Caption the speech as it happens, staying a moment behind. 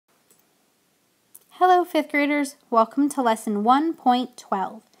Hello, 5th graders. Welcome to lesson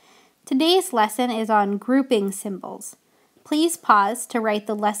 1.12. Today's lesson is on grouping symbols. Please pause to write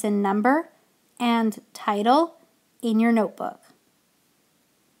the lesson number and title in your notebook.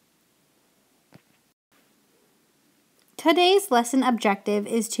 Today's lesson objective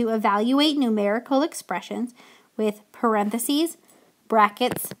is to evaluate numerical expressions with parentheses,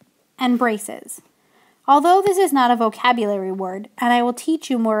 brackets, and braces. Although this is not a vocabulary word, and I will teach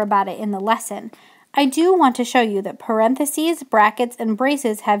you more about it in the lesson, I do want to show you that parentheses, brackets, and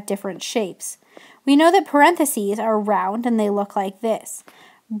braces have different shapes. We know that parentheses are round and they look like this.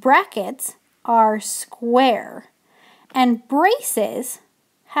 Brackets are square. And braces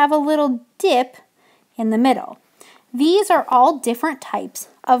have a little dip in the middle. These are all different types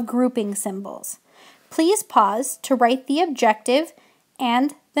of grouping symbols. Please pause to write the objective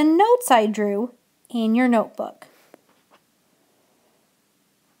and the notes I drew in your notebook.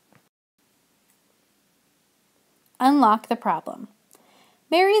 Unlock the problem.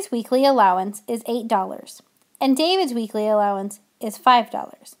 Mary's weekly allowance is $8 and David's weekly allowance is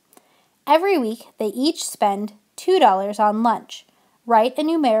 $5. Every week they each spend $2 on lunch. Write a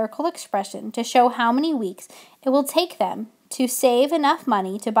numerical expression to show how many weeks it will take them to save enough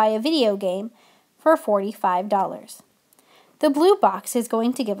money to buy a video game for $45. The blue box is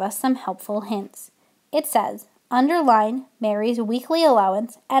going to give us some helpful hints. It says, underline Mary's weekly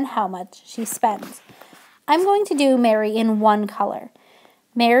allowance and how much she spends. I'm going to do Mary in one color.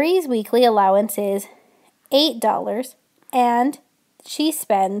 Mary's weekly allowance is $8 and she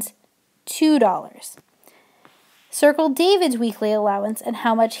spends $2. Circle David's weekly allowance and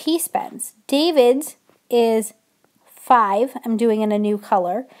how much he spends. David's is $5, I'm doing in a new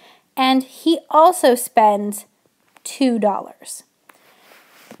color, and he also spends $2.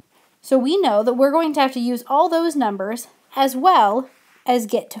 So we know that we're going to have to use all those numbers as well as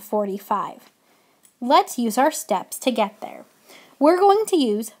get to 45. Let's use our steps to get there. We're going to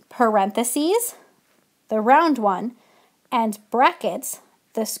use parentheses, the round one, and brackets,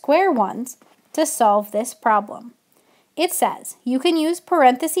 the square ones, to solve this problem. It says you can use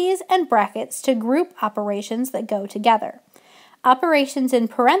parentheses and brackets to group operations that go together. Operations in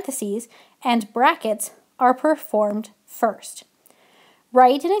parentheses and brackets are performed first.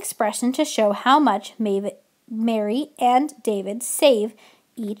 Write an expression to show how much Mary and David save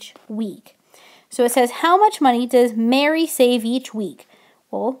each week. So it says, how much money does Mary save each week?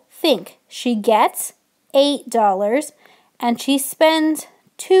 Well, think. She gets $8 and she spends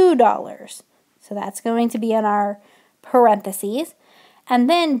 $2. So that's going to be in our parentheses. And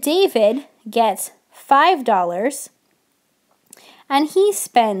then David gets $5 and he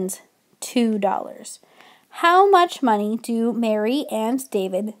spends $2. How much money do Mary and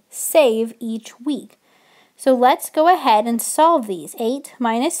David save each week? So let's go ahead and solve these. 8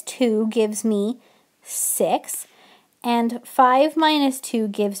 minus 2 gives me 6, and 5 minus 2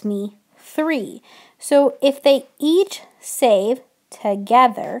 gives me 3. So if they each save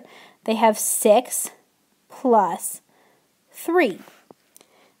together, they have 6 plus 3.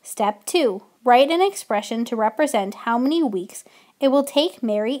 Step 2. Write an expression to represent how many weeks it will take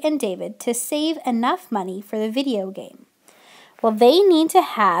Mary and David to save enough money for the video game. Well, they need to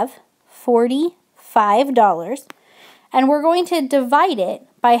have $45, and we're going to divide it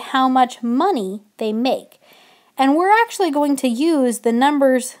by how much money they make. And we're actually going to use the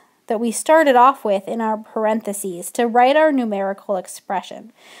numbers that we started off with in our parentheses to write our numerical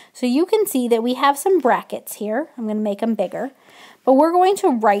expression. So you can see that we have some brackets here. I'm going to make them bigger. But we're going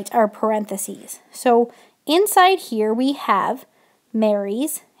to write our parentheses. So inside here we have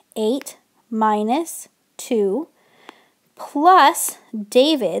Mary's 8 minus 2 plus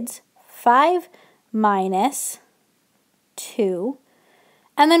David's 5 minus 2,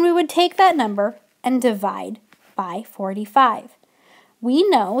 and then we would take that number and divide by 45. We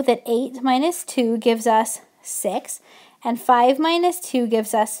know that 8 minus 2 gives us 6, and 5 minus 2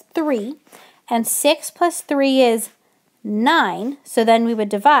 gives us 3, and 6 plus 3 is 9, so then we would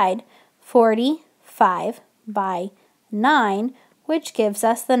divide 45 by 9, which gives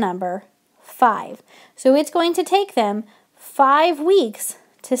us the number 5. So it's going to take them 5 weeks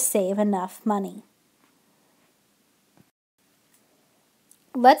to save enough money.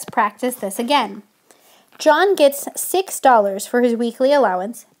 Let's practice this again. John gets $6 for his weekly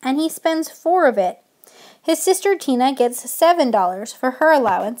allowance, and he spends 4 of it. His sister Tina gets $7 for her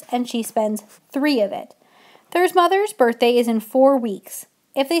allowance, and she spends 3 of it. Their mother's birthday is in 4 weeks.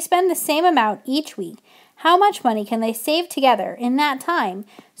 If they spend the same amount each week, how much money can they save together in that time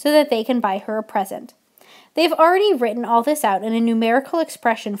so that they can buy her a present? They've already written all this out in a numerical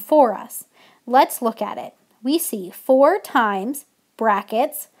expression for us. Let's look at it. We see 4 times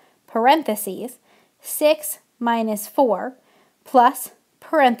brackets, parentheses, 6 minus 4 plus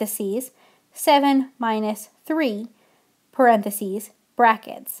parentheses 7 minus 3 parentheses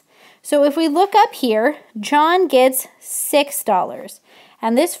brackets. So if we look up here, John gets $6.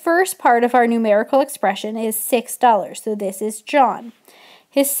 And this first part of our numerical expression is $6. So this is John.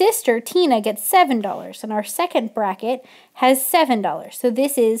 His sister, Tina, gets $7. And our second bracket has $7. So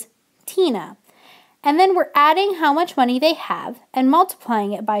this is Tina. And then we're adding how much money they have and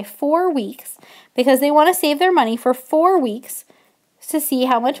multiplying it by 4 weeks because they want to save their money for 4 weeks to see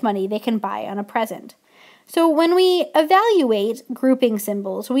how much money they can buy on a present. So when we evaluate grouping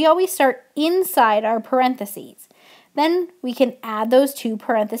symbols, we always start inside our parentheses. Then we can add those two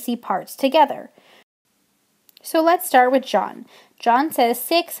parenthesis parts together. So let's start with John. John says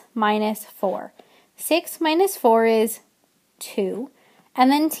 6 minus 4. 6 minus 4 is 2.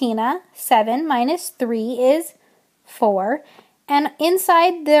 And then Tina, 7 minus 3 is 4. And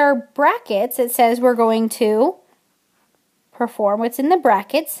inside their brackets, it says we're going to perform what's in the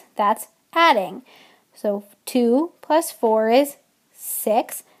brackets. That's adding. So 2 plus 4 is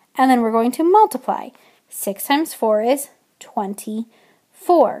 6. And then we're going to multiply. 6 times 4 is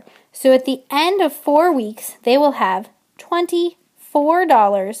 24. So at the end of 4 weeks, they will have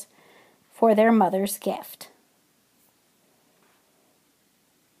 $24 for their mother's gift.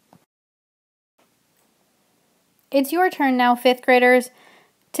 It's your turn now, 5th graders.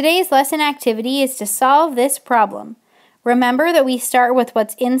 Today's lesson activity is to solve this problem. Remember that we start with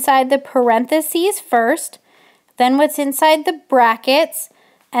what's inside the parentheses first, then what's inside the brackets,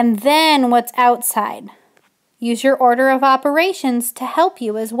 and then what's outside. Use your order of operations to help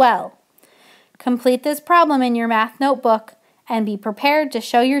you as well. Complete this problem in your math notebook and be prepared to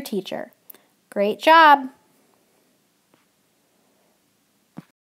show your teacher. Great job!